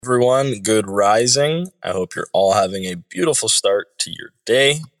Everyone, good rising. I hope you're all having a beautiful start to your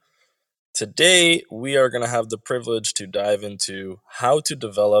day. Today, we are going to have the privilege to dive into how to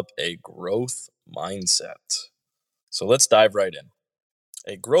develop a growth mindset. So let's dive right in.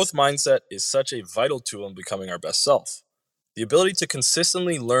 A growth mindset is such a vital tool in becoming our best self. The ability to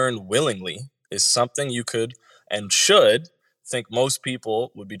consistently learn willingly is something you could and should think most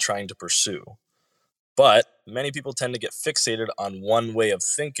people would be trying to pursue. But many people tend to get fixated on one way of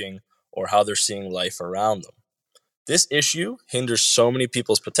thinking or how they're seeing life around them. This issue hinders so many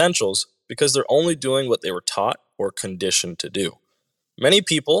people's potentials because they're only doing what they were taught or conditioned to do. Many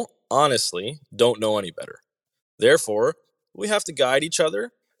people, honestly, don't know any better. Therefore, we have to guide each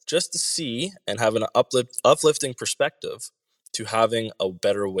other just to see and have an uplifting perspective to having a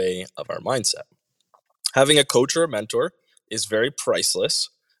better way of our mindset. Having a coach or a mentor is very priceless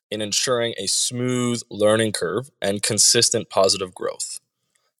in ensuring a smooth learning curve and consistent positive growth.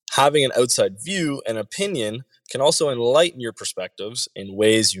 Having an outside view and opinion can also enlighten your perspectives in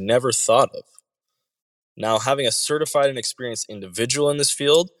ways you never thought of. Now, having a certified and experienced individual in this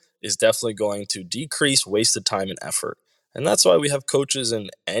field is definitely going to decrease wasted time and effort. And that's why we have coaches in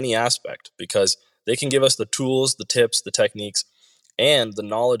any aspect, because they can give us the tools, the tips, the techniques, and the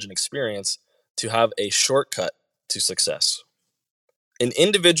knowledge and experience to have a shortcut to success. An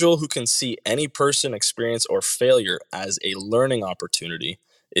individual who can see any person, experience, or failure as a learning opportunity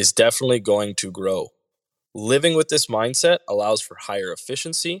is definitely going to grow. Living with this mindset allows for higher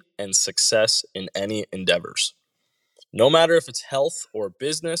efficiency and success in any endeavors. No matter if it's health or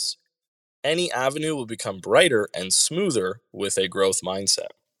business, any avenue will become brighter and smoother with a growth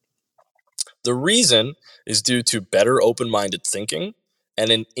mindset. The reason is due to better open minded thinking and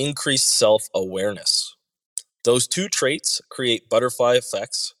an increased self awareness. Those two traits create butterfly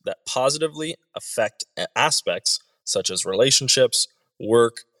effects that positively affect aspects such as relationships,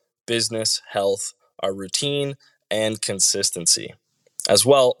 work, business, health, our routine, and consistency. As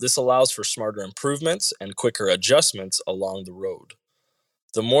well, this allows for smarter improvements and quicker adjustments along the road.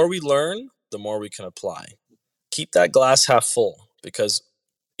 The more we learn, the more we can apply. Keep that glass half full, because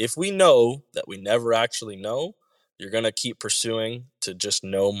if we know that we never actually know, you're going to keep pursuing to just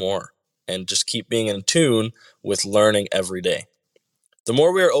know more and just keep being in tune with learning every day. The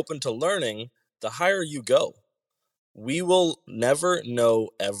more we are open to learning, the higher you go. We will never know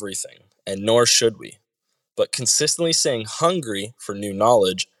everything, and nor should we. But consistently staying hungry for new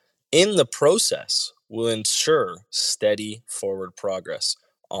knowledge in the process will ensure steady forward progress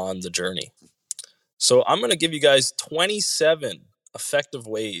on the journey. So I'm going to give you guys 27 effective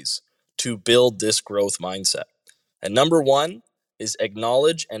ways to build this growth mindset. And number one is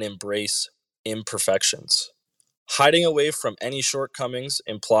acknowledge and embrace imperfections. Hiding away from any shortcomings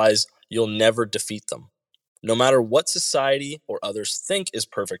implies you'll never defeat them. No matter what society or others think is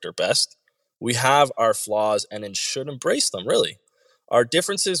perfect or best, we have our flaws and should embrace them, really. Our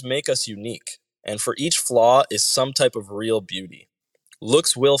differences make us unique, and for each flaw is some type of real beauty.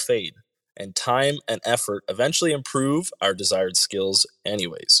 Looks will fade, and time and effort eventually improve our desired skills,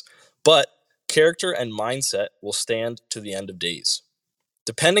 anyways. But character and mindset will stand to the end of days.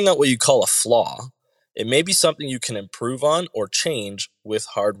 Depending on what you call a flaw, it may be something you can improve on or change with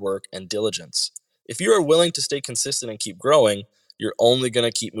hard work and diligence. If you are willing to stay consistent and keep growing, you're only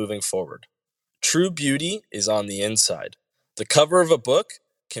going to keep moving forward. True beauty is on the inside. The cover of a book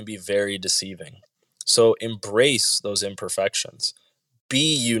can be very deceiving. So embrace those imperfections.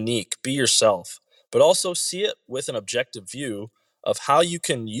 Be unique, be yourself, but also see it with an objective view of how you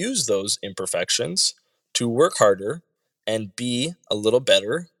can use those imperfections to work harder and be a little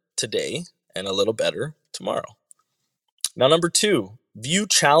better today and a little better tomorrow. Now, number two, view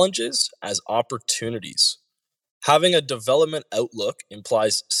challenges as opportunities. Having a development outlook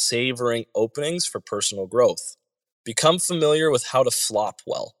implies savoring openings for personal growth. Become familiar with how to flop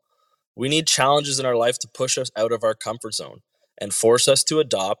well. We need challenges in our life to push us out of our comfort zone and force us to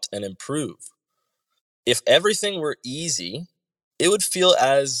adopt and improve. If everything were easy, it would feel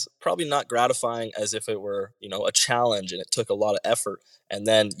as probably not gratifying as if it were, a challenge and it took a lot of effort, and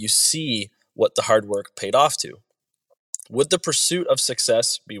then you see what the hard work paid off to. Would the pursuit of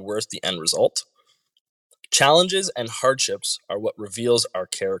success be worth the end result? Challenges and hardships are what reveals our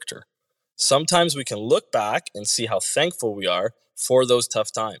character. Sometimes we can look back and see how thankful we are for those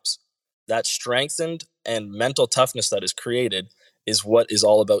tough times. That strengthened and mental toughness that is created is what is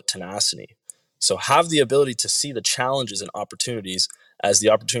all about tenacity. So have the ability to see the challenges and opportunities as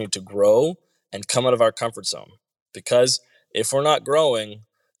the opportunity to grow and come out of our comfort zone. Because if we're not growing,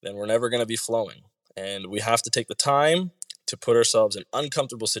 then we're never going to be flowing. And we have to take the time to put ourselves in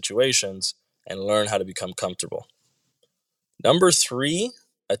uncomfortable situations and learn how to become comfortable. Number three,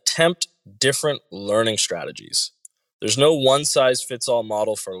 Attempt different learning strategies. There's no one-size-fits-all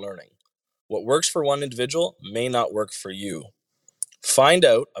model for learning. What works for one individual may not work for you. Find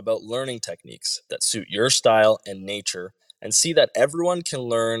out about learning techniques that suit your style and nature, and see that everyone can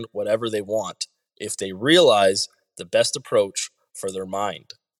learn whatever they want if they realize the best approach for their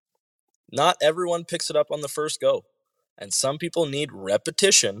mind. Not everyone picks it up on the first go, and some people need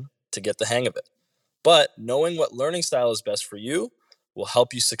repetition to get the hang of it. But knowing what learning style is best for you will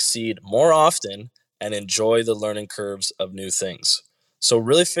help you succeed more often and enjoy the learning curves of new things. So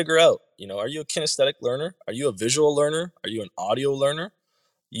really figure out, are you a kinesthetic learner? Are you a visual learner? Are you an audio learner?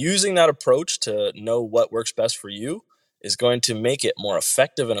 Using that approach to know what works best for you is going to make it more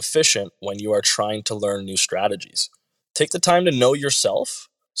effective and efficient when you are trying to learn new strategies. Take the time to know yourself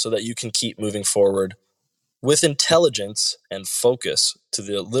so that you can keep moving forward with intelligence and focus to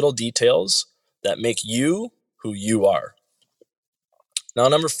the little details that make you who you are. Now,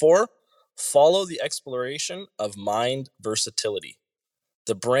 number 4, follow the exploration of mind versatility.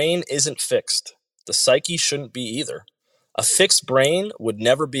 The brain isn't fixed. The psyche shouldn't be either. A fixed brain would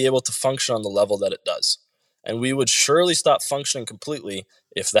never be able to function on the level that it does, and we would surely stop functioning completely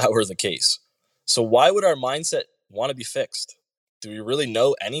if that were the case. So why would our mindset want to be fixed? Do we really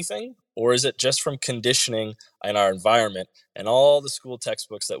know anything? Or is it just from conditioning in our environment and all the school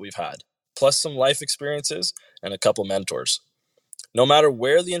textbooks that we've had, plus some life experiences and a couple mentors? No matter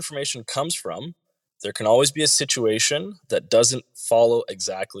where the information comes from, there can always be a situation that doesn't follow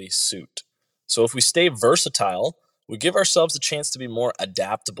exactly suit. So if we stay versatile, we give ourselves a chance to be more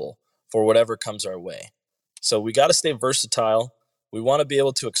adaptable for whatever comes our way. So we got to stay versatile. We want to be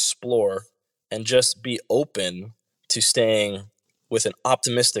able to explore and just be open to staying with an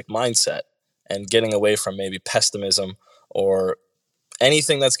optimistic mindset and getting away from maybe pessimism or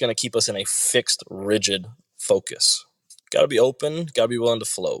anything that's going to keep us in a fixed, rigid focus. Got to be open, got to be willing to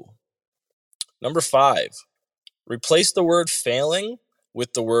flow. Number 5, replace the word failing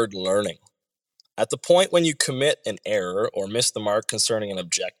with the word learning. At the point when you commit an error or miss the mark concerning an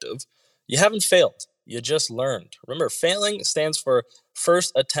objective, you haven't failed, you just learned. Remember, failing stands for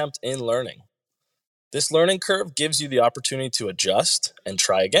first attempt in learning. This learning curve gives you the opportunity to adjust and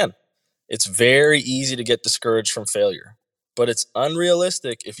try again. It's very easy to get discouraged from failure, but it's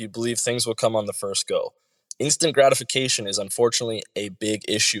unrealistic if you believe things will come on the first go. Instant gratification is unfortunately a big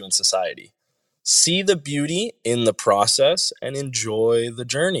issue in society. See the beauty in the process and enjoy the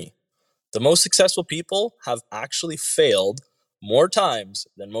journey. The most successful people have actually failed more times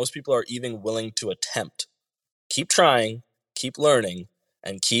than most people are even willing to attempt. Keep trying, keep learning,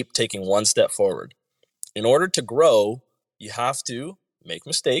 and keep taking one step forward. In order to grow, you have to make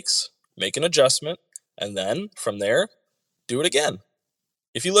mistakes, make an adjustment, and then from there, do it again.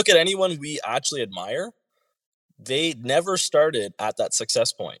 If you look at anyone we actually admire, they never started at that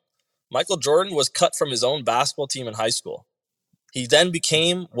success point. Michael Jordan was cut from his own basketball team in high school. He then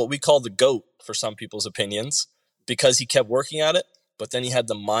became what we call the GOAT for some people's opinions because he kept working at it, but then he had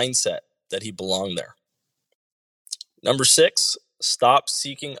the mindset that he belonged there. Number 6, stop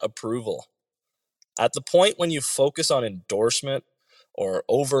seeking approval. At the point when you focus on endorsement or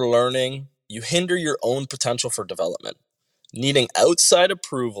overlearning, you hinder your own potential for development. Needing outside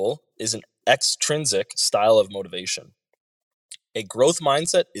approval is an extrinsic style of motivation. A growth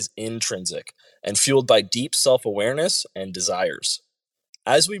mindset is intrinsic and fueled by deep self-awareness and desires.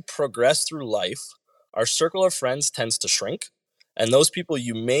 As we progress through life, our circle of friends tends to shrink, and those people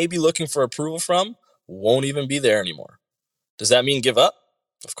you may be looking for approval from won't even be there anymore. Does that mean give up?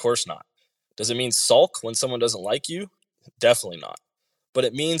 Of course not. Does it mean sulk when someone doesn't like you? Definitely not. But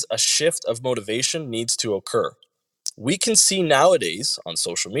it means a shift of motivation needs to occur. We can see nowadays on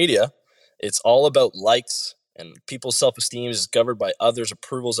social media, it's all about likes, and people's self-esteem is governed by others'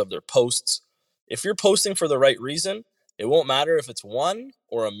 approvals of their posts. If you're posting for the right reason, it won't matter if it's 1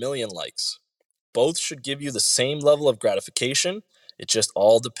 or 1,000,000 likes. Both should give you the same level of gratification. It just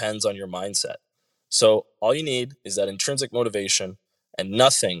all depends on your mindset. So all you need is that intrinsic motivation and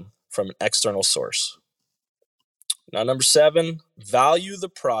nothing from an external source. Now, number 7, value the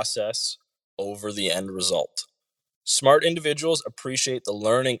process over the end result. Smart individuals appreciate the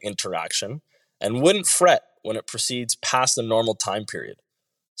learning interaction and wouldn't fret when it proceeds past the normal time period.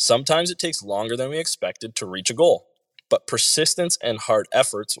 Sometimes it takes longer than we expected to reach a goal, but persistence and hard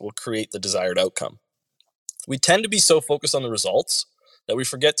efforts will create the desired outcome. We tend to be so focused on the results that we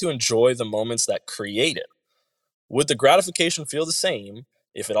forget to enjoy the moments that create it. Would the gratification feel the same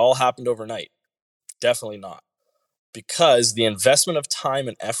if it all happened overnight? Definitely not, because the investment of time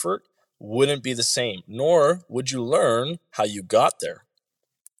and effort wouldn't be the same, nor would you learn how you got there.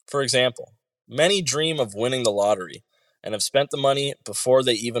 For example, many dream of winning the lottery, and have spent the money before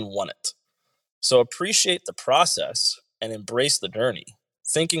they even won it. So appreciate the process and embrace the journey.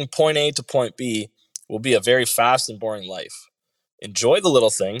 Thinking point A to point B will be a very fast and boring life. Enjoy the little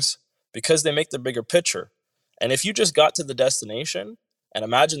things because they make the bigger picture. And if you just got to the destination and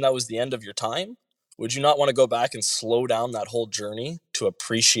imagine that was the end of your time, would you not want to go back and slow down that whole journey to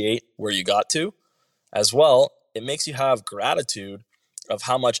appreciate where you got to? As well, it makes you have gratitude of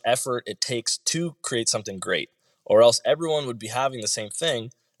how much effort it takes to create something great, or else everyone would be having the same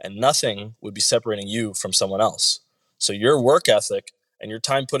thing and nothing would be separating you from someone else. So your work ethic and your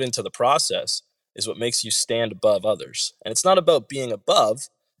time put into the process is what makes you stand above others. And it's not about being above,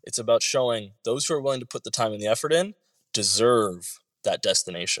 it's about showing those who are willing to put the time and the effort in deserve that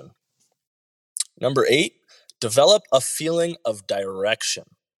destination. Number 8, develop a feeling of direction.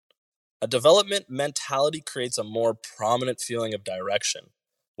 A development mentality creates a more prominent feeling of direction.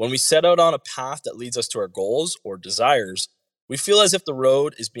 When we set out on a path that leads us to our goals or desires, we feel as if the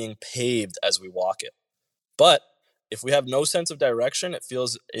road is being paved as we walk it. But if we have no sense of direction, it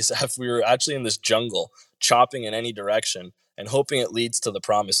feels as if we were actually in this jungle, chopping in any direction and hoping it leads to the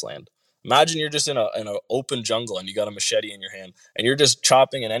promised land. Imagine you're just in an open jungle and you got a machete in your hand and you're just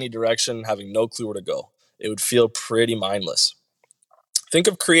chopping in any direction, having no clue where to go. It would feel pretty mindless. Think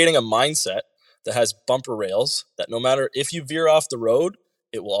of creating a mindset that has bumper rails that no matter if you veer off the road,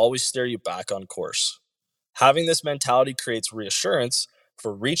 it will always steer you back on course. Having this mentality creates reassurance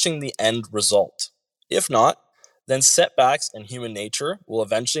for reaching the end result. If not, then setbacks and human nature will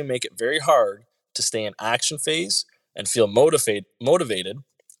eventually make it very hard to stay in action phase and feel motivated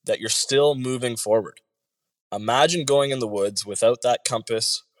that you're still moving forward. Imagine going in the woods without that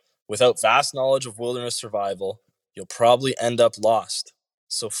compass, without vast knowledge of wilderness survival, you'll probably end up lost.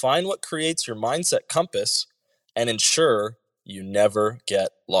 So find what creates your mindset compass and ensure you never get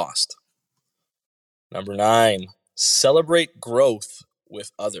lost. Number 9, celebrate growth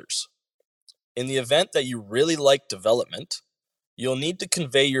with others. In the event that you really like development, you'll need to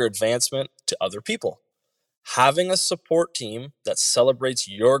convey your advancement to other people. Having a support team that celebrates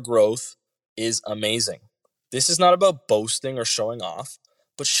your growth is amazing. This is not about boasting or showing off,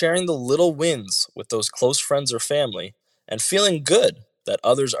 but sharing the little wins with those close friends or family and feeling good that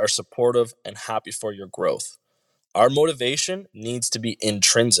others are supportive and happy for your growth. Our motivation needs to be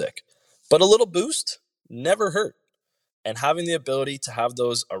intrinsic, but a little boost never hurt. And having the ability to have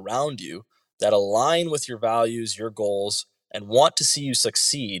those around you that align with your values, your goals, and want to see you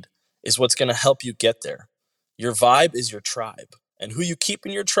succeed is what's going to help you get there. Your vibe is your tribe, and who you keep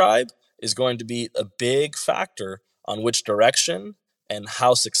in your tribe is going to be a big factor on which direction and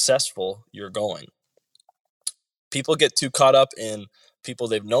how successful you're going. People get too caught up in people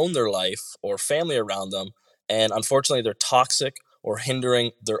they've known their life or family around them, and unfortunately, they're toxic or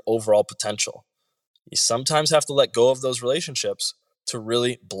hindering their overall potential. You sometimes have to let go of those relationships to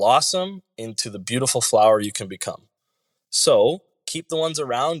really blossom into the beautiful flower you can become. So keep the ones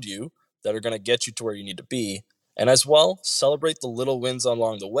around you that are going to get you to where you need to be. And as well, celebrate the little wins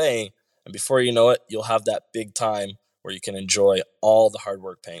along the way. And before you know it, you'll have that big time where you can enjoy all the hard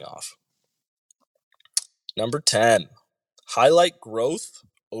work paying off. Number 10, highlight growth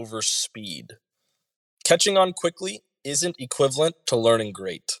over speed. Catching on quickly isn't equivalent to learning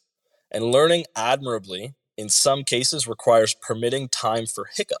great. And learning admirably, in some cases, requires permitting time for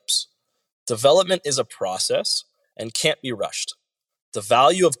hiccups. Development is a process and can't be rushed. The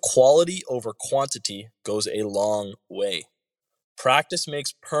value of quality over quantity goes a long way. Practice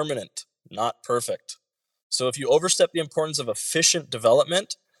makes permanent, not perfect. So if you overstep the importance of efficient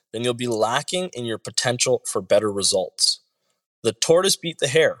development, then you'll be lacking in your potential for better results. The tortoise beat the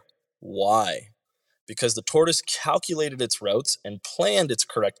hare. Why? Because the tortoise calculated its routes and planned its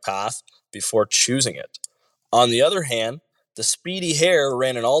correct path before choosing it. On the other hand, the speedy hare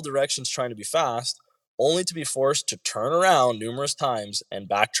ran in all directions trying to be fast, only to be forced to turn around numerous times and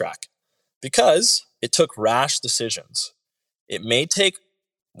backtrack because it took rash decisions. It may take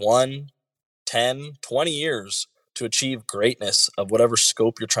 1, 10, 20 years to achieve greatness of whatever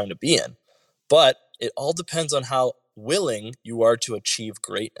scope you're trying to be in, but it all depends on how willing you are to achieve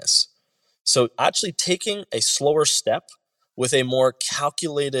greatness. So actually taking a slower step with a more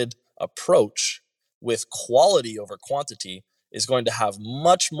calculated approach with quality over quantity is going to have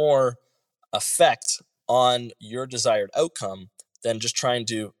much more effect on your desired outcome than just trying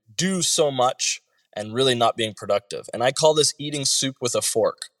to do so much and really not being productive. And I call this eating soup with a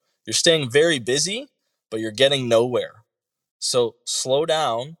fork. You're staying very busy, but you're getting nowhere. So slow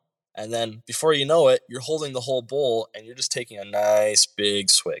down, and then before you know it, you're holding the whole bowl and you're just taking a nice big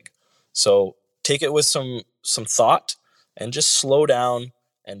swig. So take it with some thought and just slow down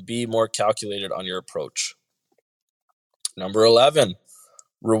and be more calculated on your approach. Number 11,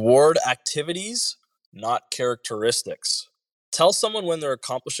 reward activities, not characteristics. Tell someone when they're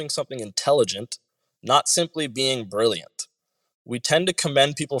accomplishing something intelligent, not simply being brilliant. We tend to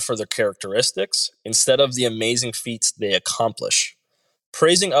commend people for their characteristics instead of the amazing feats they accomplish.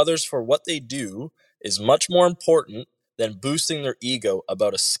 Praising others for what they do is much more important than boosting their ego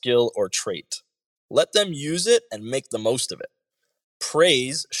about a skill or trait. Let them use it and make the most of it.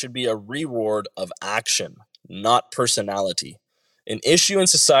 Praise should be a reward of action, not personality. An issue in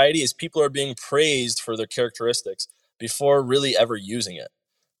society is people are being praised for their characteristics before really ever using it.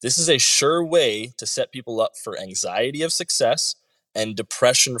 This is a sure way to set people up for anxiety of success and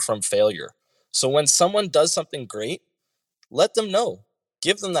depression from failure. So when someone does something great, let them know.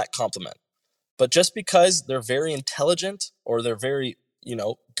 Give them that compliment. But just because they're very intelligent or they're very,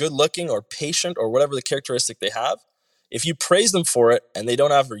 good looking or patient or whatever the characteristic they have, if you praise them for it and they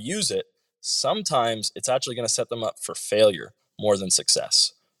don't ever use it, sometimes it's actually going to set them up for failure more than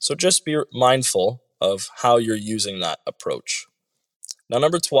success. So just be mindful of how you're using that approach. Now,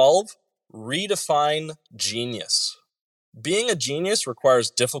 number 12, redefine genius. Being a genius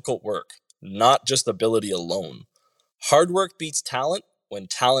requires difficult work, not just ability alone. Hard work beats talent when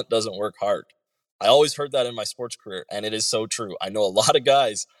talent doesn't work hard. I always heard that in my sports career, and it is so true. I know a lot of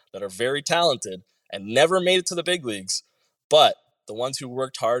guys that are very talented and never made it to the big leagues, but the ones who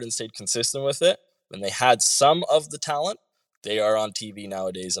worked hard and stayed consistent with it, when they had some of the talent, they are on TV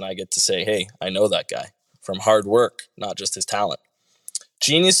nowadays, and I get to say, hey, I know that guy from hard work, not just his talent.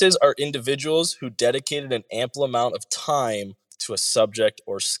 Geniuses are individuals who dedicated an ample amount of time to a subject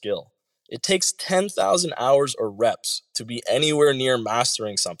or skill. It takes 10,000 hours or reps to be anywhere near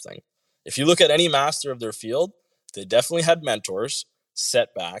mastering something. If you look at any master of their field, they definitely had mentors,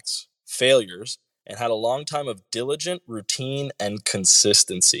 setbacks, failures, and had a long time of diligent routine and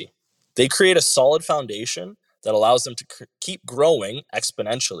consistency. They create a solid foundation that allows them to keep growing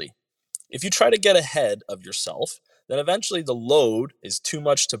exponentially. If you try to get ahead of yourself, then eventually the load is too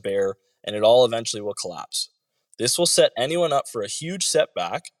much to bear and it all eventually will collapse. This will set anyone up for a huge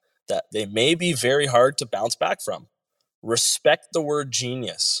setback that they may be very hard to bounce back from. Respect the word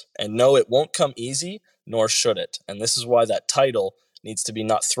genius and know it won't come easy, nor should it. And this is why that title needs to be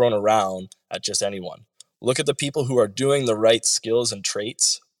not thrown around at just anyone. Look at the people who are doing the right skills and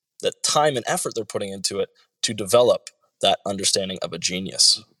traits, the time and effort they're putting into it to develop that understanding of a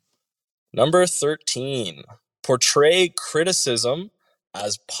genius. Number 13, portray criticism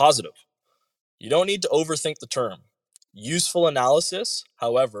as positive. You don't need to overthink the term. Useful analysis,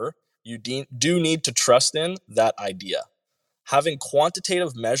 however, you do need to trust in that idea. Having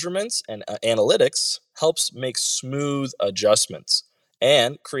quantitative measurements and analytics helps make smooth adjustments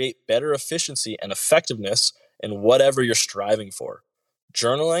and create better efficiency and effectiveness in whatever you're striving for.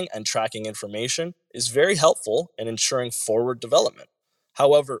 Journaling and tracking information is very helpful in ensuring forward development.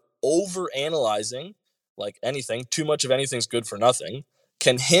 However, overanalyzing, like anything, too much of anything's good for nothing,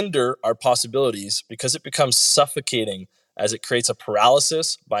 can hinder our possibilities because it becomes suffocating as it creates a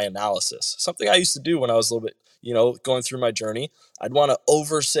paralysis by analysis. Something I used to do when I was a little bit, going through my journey. I'd want to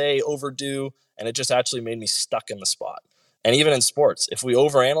overdo, and it just actually made me stuck in the spot. And even in sports, if we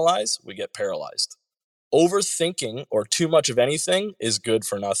overanalyze, we get paralyzed. Overthinking or too much of anything is good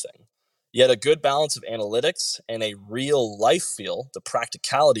for nothing. Yet a good balance of analytics and a real life feel, the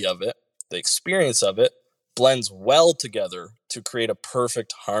practicality of it, the experience of it, blends well together to create a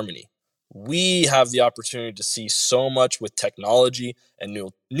perfect harmony. We have the opportunity to see so much with technology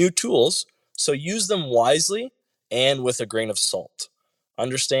and new tools, so use them wisely and with a grain of salt.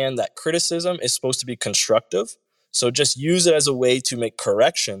 Understand that criticism is supposed to be constructive, so just use it as a way to make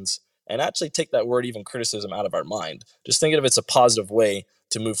corrections and actually take that word even criticism out of our mind. Just think of it as a positive way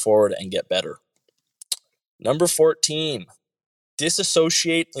to move forward and get better. Number 14,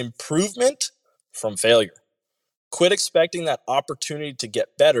 disassociate improvement from failure. Quit expecting that opportunity to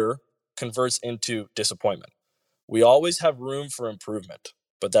get better converts into disappointment. We always have room for improvement,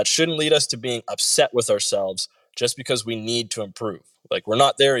 but that shouldn't lead us to being upset with ourselves just because we need to improve. Like, we're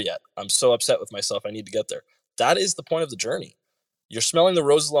not there yet. I'm so upset with myself. I need to get there. That is the point of the journey. You're smelling the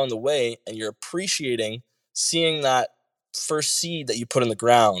roses along the way and you're appreciating seeing that first seed that you put in the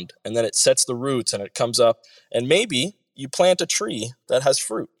ground, and then it sets the roots and it comes up, and maybe you plant a tree that has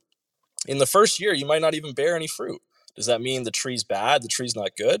fruit. In the first year, you might not even bear any fruit. Does that mean the tree's bad? The tree's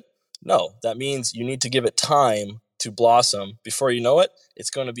not good? No, that means you need to give it time to blossom. Before you know it,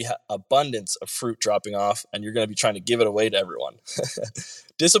 it's going to be abundance of fruit dropping off, and you're going to be trying to give it away to everyone.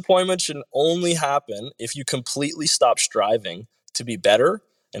 Disappointment should only happen if you completely stop striving to be better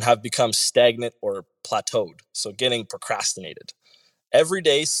and have become stagnant or plateaued, so getting procrastinated. Every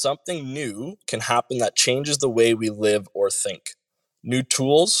day, something new can happen that changes the way we live or think. New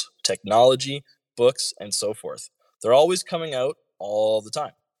tools, technology, books, and so forth. They're always coming out all the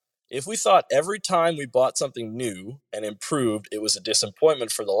time. If we thought every time we bought something new and improved, it was a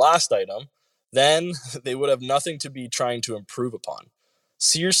disappointment for the last item, then they would have nothing to be trying to improve upon.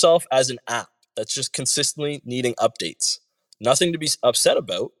 See yourself as an app that's just consistently needing updates. Nothing to be upset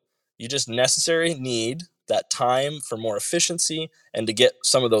about. You just necessarily need that time for more efficiency and to get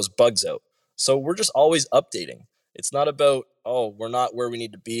some of those bugs out. So we're just always updating. It's not about, oh, we're not where we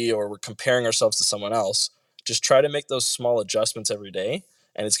need to be or we're comparing ourselves to someone else. Just try to make those small adjustments every day,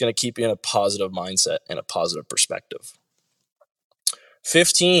 and it's going to keep you in a positive mindset and a positive perspective.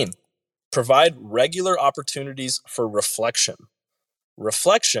 15, provide regular opportunities for reflection.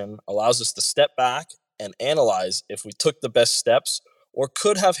 Reflection allows us to step back and analyze if we took the best steps or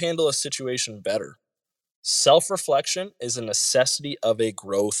could have handled a situation better. Self-reflection is a necessity of a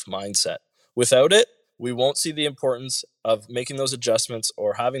growth mindset. Without it, we won't see the importance of making those adjustments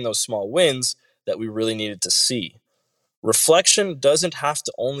or having those small wins that we really needed to see. Reflection doesn't have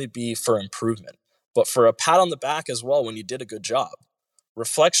to only be for improvement, but for a pat on the back as well when you did a good job.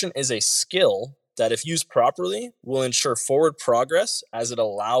 Reflection is a skill that, if used properly, will ensure forward progress as it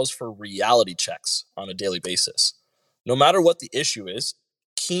allows for reality checks on a daily basis. No matter what the issue is,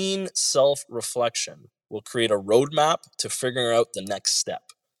 keen self-reflection will create a roadmap to figuring out the next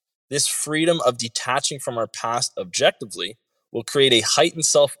step. This freedom of detaching from our past objectively will create a heightened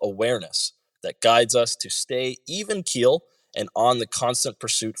self-awareness that guides us to stay even keel and on the constant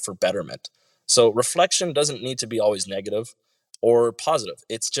pursuit for betterment. So reflection doesn't need to be always negative or positive.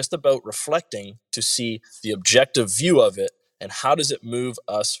 It's just about reflecting to see the objective view of it and how does it move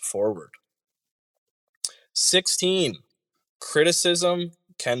us forward. 16, criticism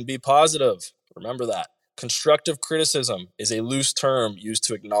can be positive. Remember that. Constructive criticism is a loose term used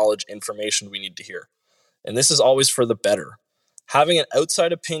to acknowledge information we need to hear. And this is always for the better. Having an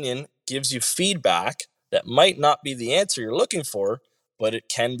outside opinion gives you feedback that might not be the answer you're looking for, but it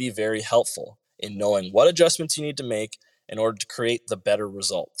can be very helpful in knowing what adjustments you need to make in order to create the better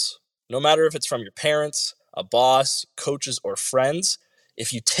results. No matter if it's from your parents, a boss, coaches, or friends,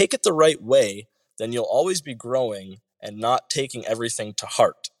 if you take it the right way, then you'll always be growing and not taking everything to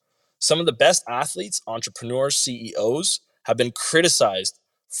heart. Some of the best athletes, entrepreneurs, CEOs have been criticized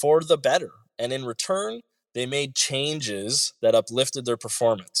for the better, and in return, they made changes that uplifted their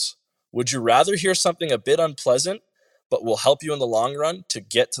performance. Would you rather hear something a bit unpleasant, but will help you in the long run to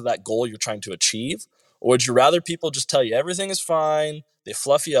get to that goal you're trying to achieve? Or would you rather people just tell you everything is fine, they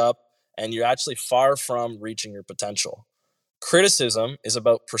fluff you up, and you're actually far from reaching your potential? Criticism is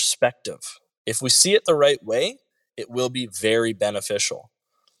about perspective. If we see it the right way, it will be very beneficial.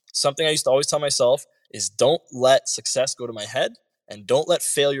 Something I used to always tell myself is don't let success go to my head and don't let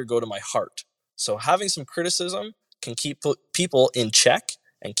failure go to my heart. So having some criticism can keep people in check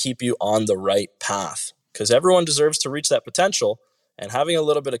and keep you on the right path, because everyone deserves to reach that potential, and having a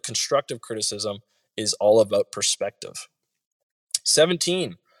little bit of constructive criticism is all about perspective.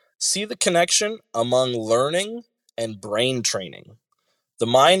 17, see the connection among learning and brain training. The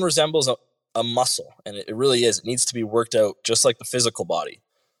mind resembles a muscle, and it really is. It needs to be worked out just like the physical body.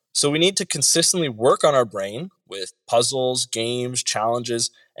 So we need to consistently work on our brain with puzzles, games, challenges,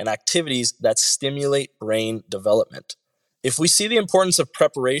 and activities that stimulate brain development. If we see the importance of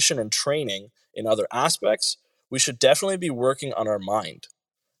preparation and training in other aspects, we should definitely be working on our mind.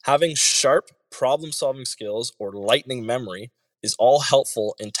 Having sharp problem-solving skills or lightning memory is all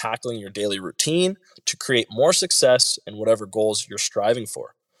helpful in tackling your daily routine to create more success in whatever goals you're striving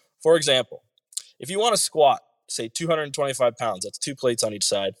for. For example, if you want to squat, say 225 pounds, that's 2 plates on each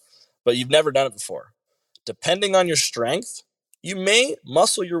side, but you've never done it before, depending on your strength, you may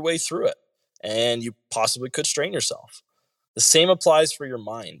muscle your way through it, and you possibly could strain yourself. The same applies for your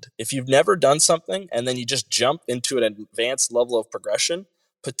mind. If you've never done something and then you just jump into an advanced level of progression,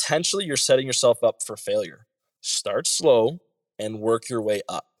 potentially you're setting yourself up for failure. Start slow and work your way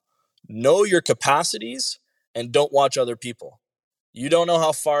up. Know your capacities and don't watch other people. You don't know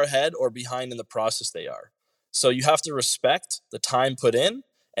how far ahead or behind in the process they are. So you have to respect the time put in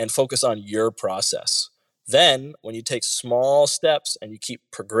and focus on your process. Then, when you take small steps and you keep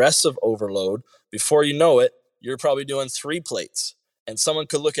progressive overload, before you know it, you're probably doing 3 plates. And someone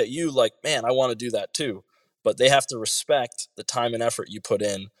could look at you like, man, I want to do that too. But they have to respect the time and effort you put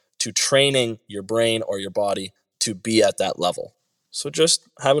in to training your brain or your body to be at that level. So just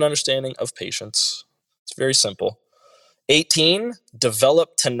have an understanding of patience. It's very simple. 18,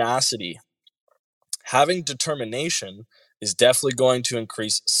 develop tenacity. Having determination is definitely going to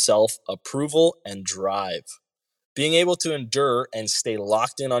increase self-approval and drive. Being able to endure and stay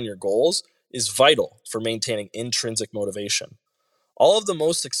locked in on your goals is vital for maintaining intrinsic motivation. All of the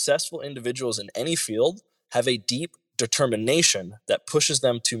most successful individuals in any field have a deep determination that pushes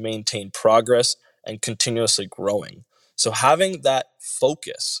them to maintain progress and continuously growing. So, having that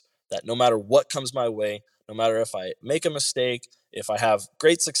focus that no matter what comes my way, no matter if I make a mistake, if I have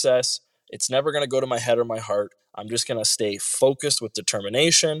great success, it's never going to go to my head or my heart. I'm just going to stay focused with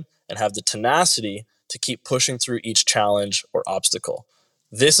determination and have the tenacity to keep pushing through each challenge or obstacle.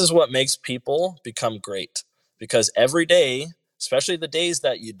 This is what makes people become great, because every day, especially the days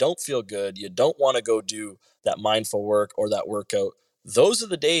that you don't feel good, you don't want to go do that mindful work or that workout, those are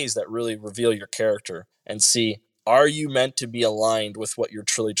the days that really reveal your character and see, are you meant to be aligned with what you're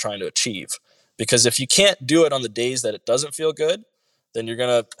truly trying to achieve? Because if you can't do it on the days that it doesn't feel good, then you're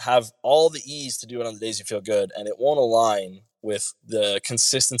going to have all the ease to do it on the days you feel good, and it won't align with the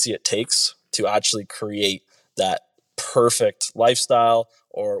consistency it takes to actually create that perfect lifestyle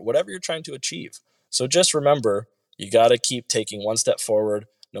or whatever you're trying to achieve. So just remember, you got to keep taking one step forward,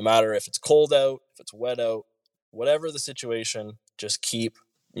 no matter if it's cold out, if it's wet out, whatever the situation, just keep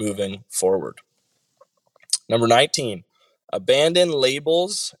moving forward. Number 19, abandon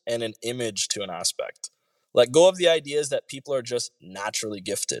labels and an image to an aspect. Let go of the ideas that people are just naturally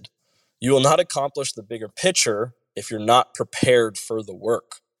gifted. You will not accomplish the bigger picture if you're not prepared for the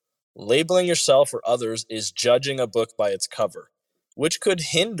work. Labeling yourself or others is judging a book by its cover, which could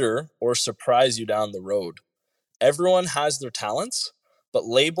hinder or surprise you down the road. Everyone has their talents, but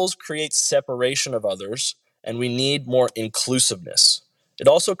labels create separation of others, and we need more inclusiveness. It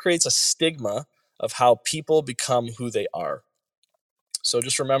also creates a stigma of how people become who they are. So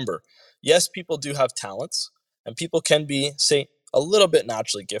just remember, yes, people do have talents, and people can be, say, a little bit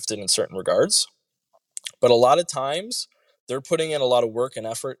naturally gifted in certain regards, but a lot of times they're putting in a lot of work and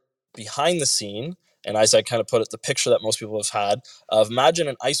effort behind the scene. And as I kind of put it, the picture that most people have had of, imagine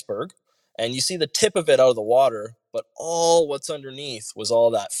an iceberg, and you see the tip of it out of the water, but all what's underneath was all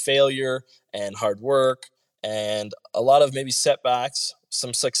that failure and hard work and a lot of maybe setbacks,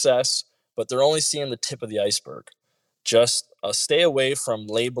 some success, but they're only seeing the tip of the iceberg. Just stay away from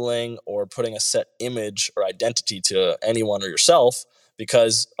labeling or putting a set image or identity to anyone or yourself,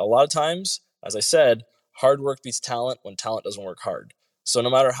 because a lot of times, as I said, hard work beats talent when talent doesn't work hard. So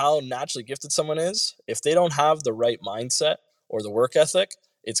no matter how naturally gifted someone is, if they don't have the right mindset or the work ethic,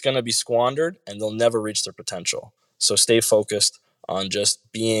 it's going to be squandered and they'll never reach their potential. So stay focused on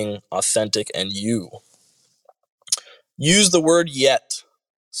just being authentic and you. Use the word yet.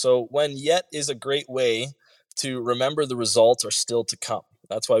 So when yet is a great way to remember the results are still to come.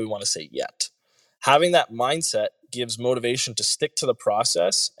 That's why we want to say yet. Having that mindset gives motivation to stick to the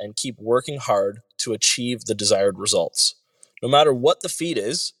process and keep working hard to achieve the desired results. No matter what the feat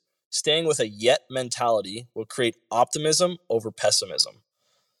is, staying with a yet mentality will create optimism over pessimism.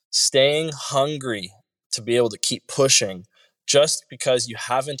 Staying hungry to be able to keep pushing just because you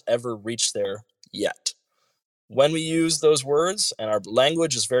haven't ever reached there yet. When we use those words, and our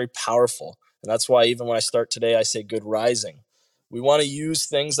language is very powerful, and that's why even when I start today, I say good rising. We want to use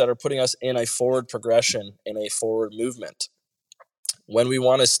things that are putting us in a forward progression, in a forward movement. When we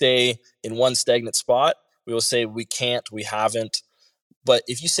want to stay in one stagnant spot, we will say we can't, we haven't. But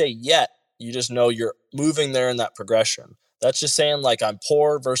if you say yet, you just know you're moving there in that progression. That's just saying like I'm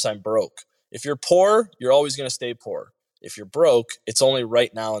poor versus I'm broke. If you're poor, you're always going to stay poor. If you're broke, it's only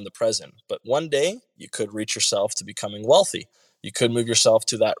right now in the present. But one day you could reach yourself to becoming wealthy. You could move yourself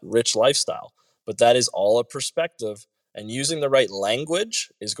to that rich lifestyle. But that is all a perspective. And using the right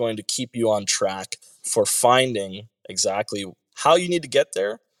language is going to keep you on track for finding exactly how you need to get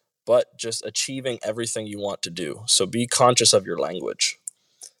there, but just achieving everything you want to do. So be conscious of your language.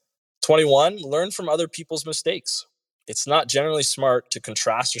 21, learn from other people's mistakes. It's not generally smart to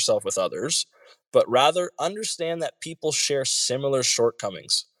contrast yourself with others, but rather understand that people share similar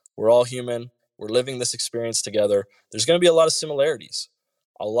shortcomings. We're all human. We're living this experience together. There's going to be a lot of similarities.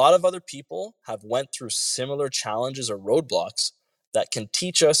 A lot of other people have went through similar challenges or roadblocks that can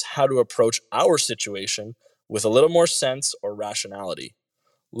teach us how to approach our situation with a little more sense or rationality.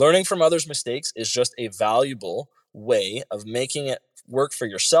 Learning from others' mistakes is just a valuable way of making it work for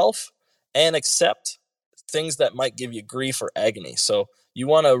yourself and accept things that might give you grief or agony. So you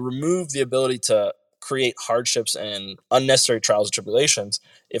want to remove the ability to create hardships and unnecessary trials and tribulations.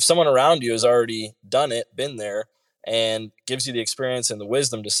 If someone around you has already done it, been there, and gives you the experience and the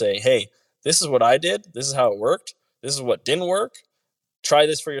wisdom to say, hey, this is what I did, this is how it worked, this is what didn't work, try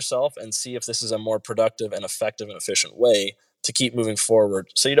this for yourself and see if this is a more productive and effective and efficient way to keep moving forward,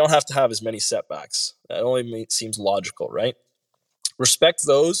 so you don't have to have as many setbacks. That only seems logical, right? Respect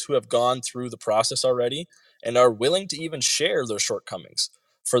those who have gone through the process already and are willing to even share their shortcomings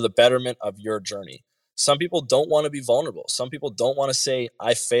for the betterment of your journey. Some people don't want to be vulnerable. Some people don't want to say,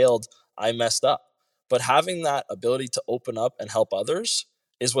 I failed, I messed up. But having that ability to open up and help others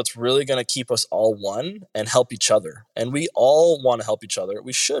is what's really going to keep us all one and help each other. And we all want to help each other.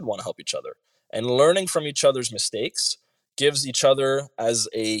 We should want to help each other. And learning from each other's mistakes gives each other as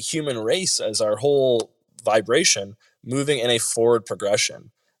a human race, as our whole vibration, moving in a forward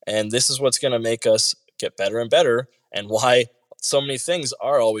progression. And this is what's going to make us get better and better, and why so many things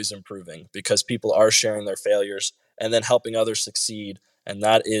are always improving, because people are sharing their failures and then helping others succeed. And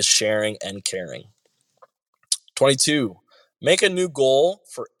that is sharing and caring. 22, make a new goal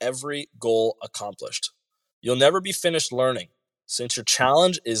for every goal accomplished. You'll never be finished learning, since your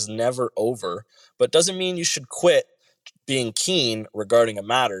challenge is never over, but doesn't mean you should quit being keen regarding a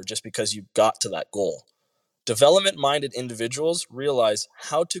matter just because you got to that goal. Development-minded individuals realize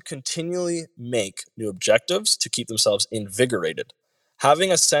how to continually make new objectives to keep themselves invigorated.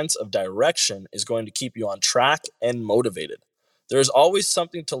 Having a sense of direction is going to keep you on track and motivated. There is always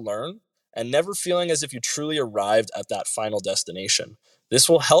something to learn, and never feeling as if you truly arrived at that final destination. This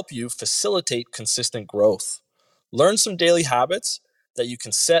will help you facilitate consistent growth. Learn some daily habits that you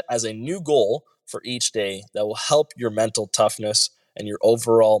can set as a new goal for each day that will help your mental toughness and your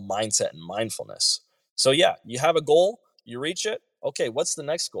overall mindset and mindfulness. So yeah, you have a goal, you reach it. Okay, what's the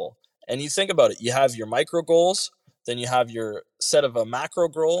next goal? And you think about it. You have your micro goals, then you have your set of a macro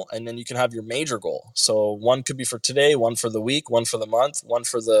goal, and then you can have your major goal. So one could be for today, one for the week, one for the month, one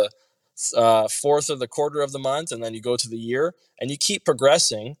for the fourth of the quarter of the month, and then you go to the year, and you keep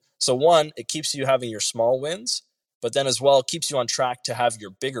progressing. So one, it keeps you having your small wins, but then as well, it keeps you on track to have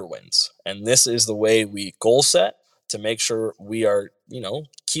your bigger wins. And this is the way we goal set to make sure we are,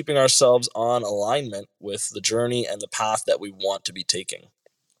 keeping ourselves on alignment with the journey and the path that we want to be taking.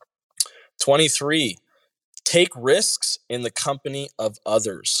 23, take risks in the company of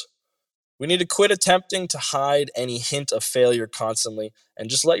others. We need to quit attempting to hide any hint of failure constantly and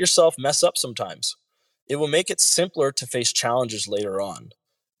just let yourself mess up sometimes. It will make it simpler to face challenges later on.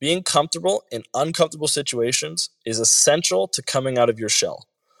 Being comfortable in uncomfortable situations is essential to coming out of your shell.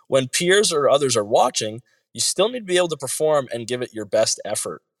 When peers or others are watching, you still need to be able to perform and give it your best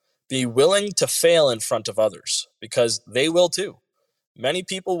effort. Be willing to fail in front of others, because they will too. Many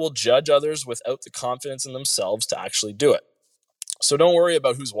people will judge others without the confidence in themselves to actually do it. So don't worry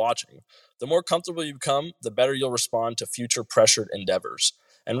about who's watching. The more comfortable you become, the better you'll respond to future pressured endeavors.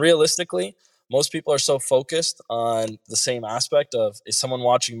 And realistically, most people are so focused on the same aspect of, is someone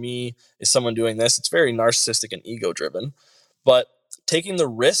watching me? Is someone doing this? It's very narcissistic and ego driven. But taking the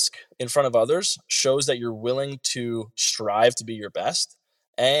risk in front of others shows that you're willing to strive to be your best.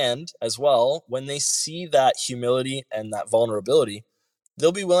 And as well, when they see that humility and that vulnerability,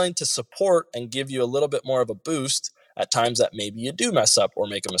 they'll be willing to support and give you a little bit more of a boost at times that maybe you do mess up or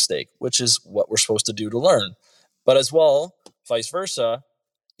make a mistake, which is what we're supposed to do to learn. But as well, vice versa,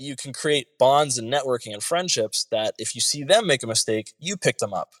 you can create bonds and networking and friendships that if you see them make a mistake, you pick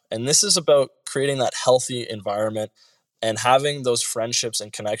them up. And this is about creating that healthy environment and having those friendships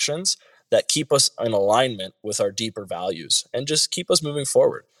and connections that keep us in alignment with our deeper values and just keep us moving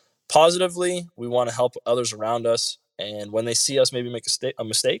forward. Positively, we want to help others around us. And when they see us maybe make a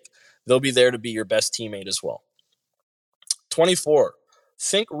mistake, they'll be there to be your best teammate as well. 24,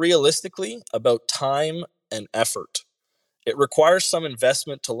 think realistically about time and effort. It requires some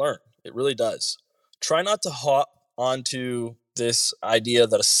investment to learn. It really does. Try not to hop onto this idea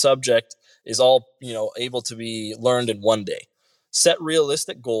that a subject is all, able to be learned in one day. Set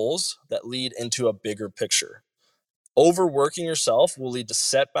realistic goals that lead into a bigger picture. Overworking yourself will lead to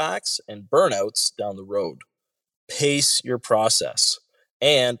setbacks and burnouts down the road. Pace your process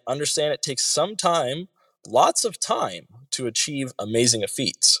and understand it takes some time, lots of time, to achieve amazing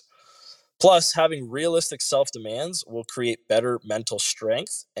feats. Plus, having realistic self-demands will create better mental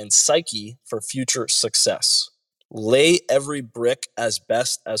strength and psyche for future success. Lay every brick as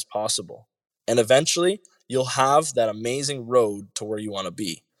best as possible, and eventually you'll have that amazing road to where you want to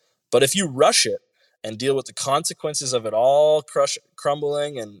be. But if you rush it and deal with the consequences of it all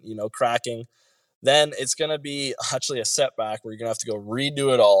crumbling and cracking, then it's going to be actually a setback where you're going to have to go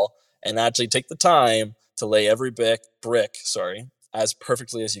redo it all and actually take the time to lay every brick as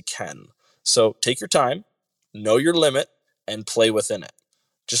perfectly as you can. So take your time, know your limit, and play within it.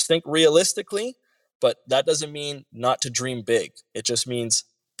 Just think realistically, but that doesn't mean not to dream big. It just means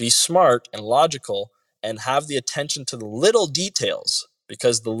be smart and logical and have the attention to the little details,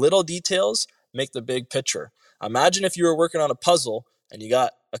 because the little details make the big picture. Imagine if you were working on a puzzle and you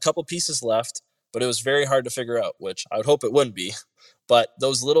got a couple pieces left, but it was very hard to figure out, which I would hope it wouldn't be. But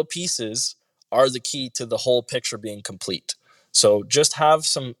those little pieces are the key to the whole picture being complete. So just have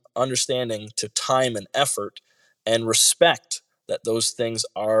some understanding to time and effort and respect that those things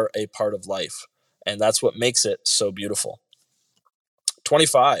are a part of life. And that's what makes it so beautiful.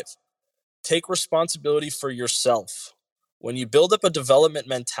 25, take responsibility for yourself. When you build up a development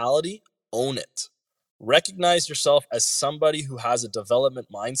mentality, own it. Recognize yourself as somebody who has a development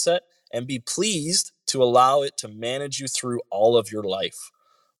mindset and be pleased to allow it to manage you through all of your life.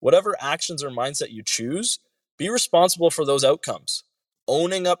 Whatever actions or mindset you choose, be responsible for those outcomes.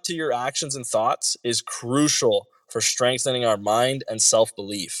 Owning up to your actions and thoughts is crucial for strengthening our mind and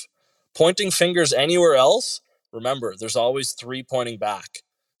self-belief. Pointing fingers anywhere else, remember, there's always 3 pointing back.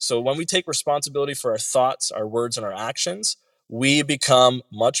 So when we take responsibility for our thoughts, our words, and our actions, we become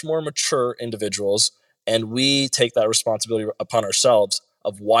much more mature individuals, and we take that responsibility upon ourselves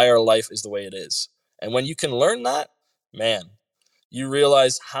of why our life is the way it is. And when you can learn that, man, you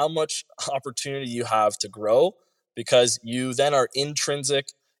realize how much opportunity you have to grow, because you then are intrinsic.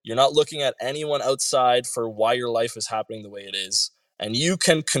 You're not looking at anyone outside for why your life is happening the way it is. And you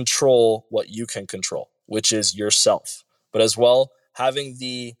can control what you can control, which is yourself. But as well, having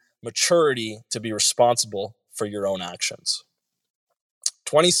the maturity to be responsible for your own actions.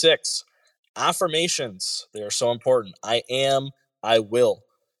 26, affirmations. They are so important. I am, I will.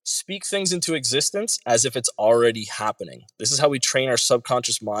 Speak things into existence as if it's already happening. This is how we train our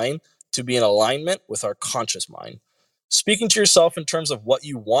subconscious mind to be in alignment with our conscious mind. Speaking to yourself in terms of what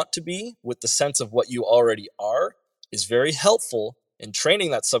you want to be with the sense of what you already are is very helpful in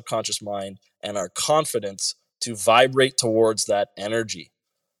training that subconscious mind and our confidence to vibrate towards that energy.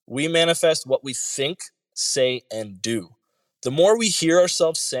 We manifest what we think, say, and do. The more we hear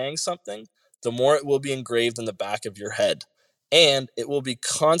ourselves saying something, the more it will be engraved in the back of your head. And it will be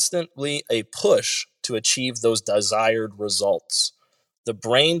constantly a push to achieve those desired results. The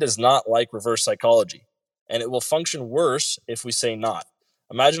brain does not like reverse psychology, and it will function worse if we say not.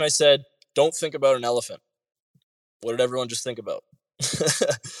 Imagine I said, don't think about an elephant. What did everyone just think about?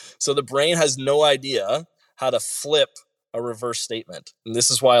 So the brain has no idea how to flip a reverse statement. And this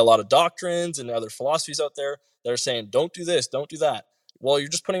is why a lot of doctrines and other philosophies out there that are saying, don't do this, don't do that. Well, you're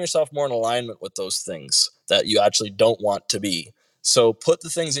just putting yourself more in alignment with those things that you actually don't want to be. So put the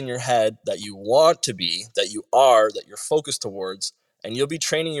things in your head that you want to be, that you are, that you're focused towards, and you'll be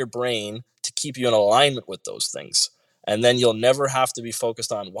training your brain to keep you in alignment with those things. And then you'll never have to be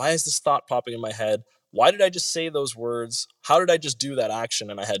focused on, why is this thought popping in my head? Why did I just say those words? How did I just do that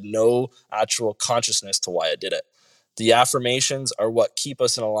action? And I had no actual consciousness to why I did it. The affirmations are what keep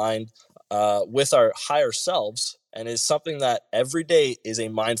us in aligned with our higher selves, and is something that every day is a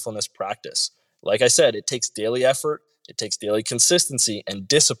mindfulness practice. Like I said, it takes daily effort, it takes daily consistency and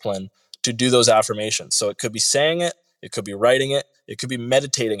discipline to do those affirmations. So it could be saying it, it could be writing it, it could be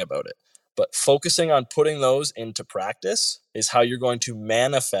meditating about it. But focusing on putting those into practice is how you're going to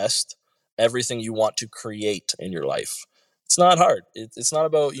manifest everything you want to create in your life. It's not hard. It's not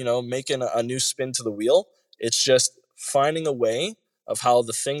about, making a new spin to the wheel. It's just finding a way of how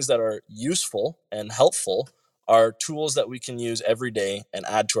the things that are useful and helpful are tools that we can use every day and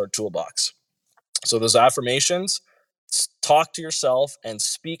add to our toolbox. So those affirmations, talk to yourself and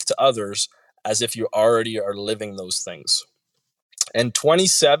speak to others as if you already are living those things. And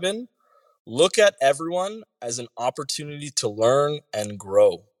 27, look at everyone as an opportunity to learn and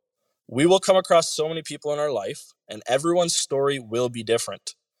grow. We will come across so many people in our life, and everyone's story will be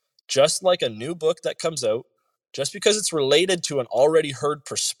different. Just like a new book that comes out, just because it's related to an already heard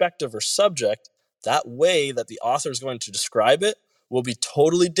perspective or subject, that way that the author is going to describe it will be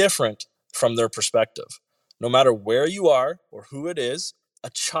totally different from their perspective. No matter where you are or who it is, a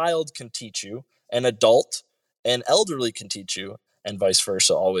child can teach you, an adult, an elderly can teach you, and vice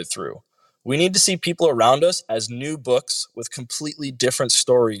versa all the way through. We need to see people around us as new books with completely different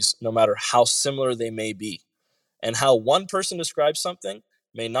stories, no matter how similar they may be. And how one person describes something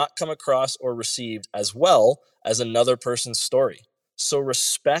may not come across or received as well as another person's story. So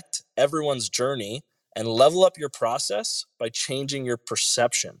respect everyone's journey and level up your process by changing your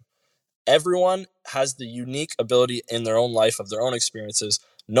perception. Everyone has the unique ability in their own life of their own experiences.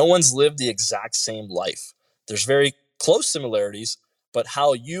 No one's lived the exact same life. There's very close similarities, but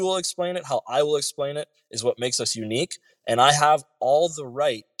how you will explain it, how I will explain it, is what makes us unique. And I have all the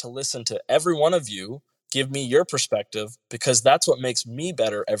right to listen to every one of you give me your perspective, because that's what makes me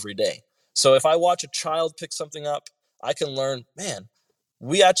better every day. So if I watch a child pick something up, I can learn, man,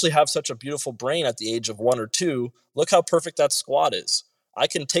 we actually have such a beautiful brain at the age of 1 or 2. Look how perfect that squat is. I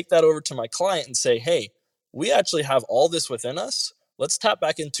can take that over to my client and say, hey, we actually have all this within us. Let's tap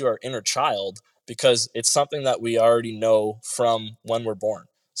back into our inner child, because it's something that we already know from when we're born.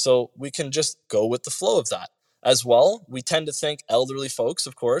 So we can just go with the flow of that. As well, we tend to think elderly folks,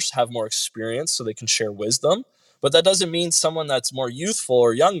 of course, have more experience so they can share wisdom. But that doesn't mean someone that's more youthful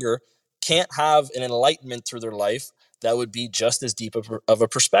or younger can't have an enlightenment through their life that would be just as deep of a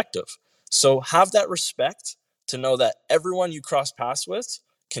perspective. So have that respect to know that everyone you cross paths with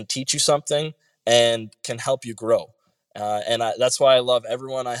can teach you something and can help you grow. That's why I love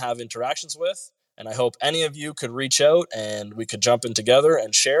everyone I have interactions with. And I hope any of you could reach out and we could jump in together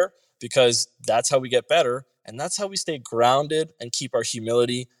and share, because that's how we get better. And that's how we stay grounded and keep our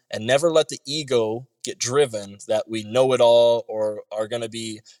humility and never let the ego get driven that we know it all or are going to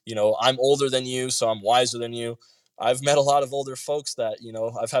be, I'm older than you, so I'm wiser than you. I've met a lot of older folks that,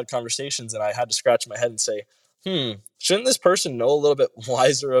 I've had conversations and I had to scratch my head and say, shouldn't this person know a little bit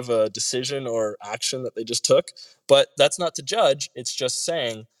wiser of a decision or action that they just took? But that's not to judge. It's just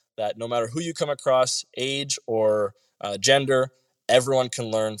saying that no matter who you come across, age or gender, everyone can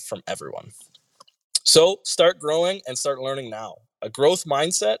learn from everyone. So start growing and start learning now. A growth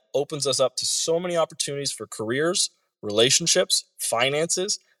mindset opens us up to so many opportunities for careers, relationships,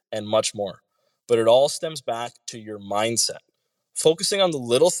 finances, and much more. But it all stems back to your mindset. Focusing on the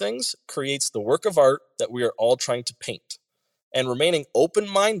little things creates the work of art that we are all trying to paint. And remaining open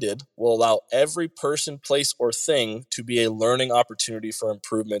minded will allow every person, place, or thing to be a learning opportunity for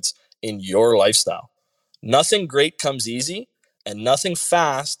improvements in your lifestyle. Nothing great comes easy, and nothing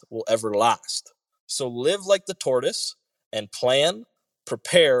fast will ever last. So live like the tortoise and plan,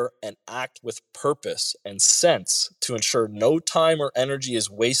 prepare, and act with purpose and sense to ensure no time or energy is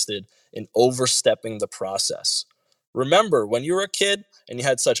wasted in overstepping the process. Remember when you were a kid and you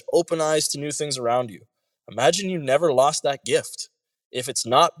had such open eyes to new things around you. Imagine you never lost that gift. If it's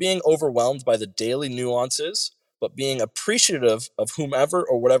not being overwhelmed by the daily nuances, but being appreciative of whomever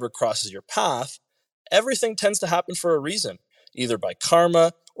or whatever crosses your path, everything tends to happen for a reason, either by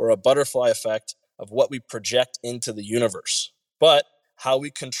karma or a butterfly effect of what we project into the universe. But how we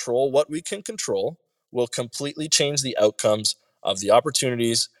control what we can control will completely change the outcomes of the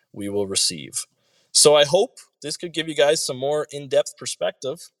opportunities we will receive. So I hope this could give you guys some more in-depth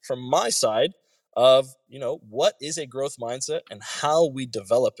perspective from my side of, what is a growth mindset and how we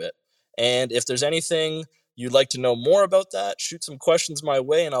develop it. And if there's anything you'd like to know more about that, shoot some questions my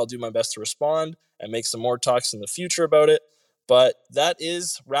way and I'll do my best to respond and make some more talks in the future about it. But that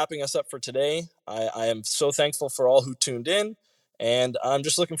is wrapping us up for today. I am so thankful for all who tuned in, and I'm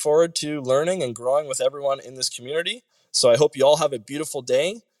just looking forward to learning and growing with everyone in this community. So I hope you all have a beautiful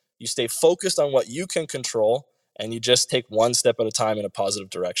day. You stay focused on what you can control, and you just take one step at a time in a positive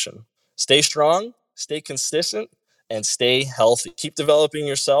direction. Stay strong, stay consistent, and stay healthy. Keep developing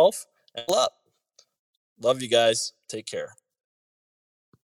yourself and love. Love you guys. Take care.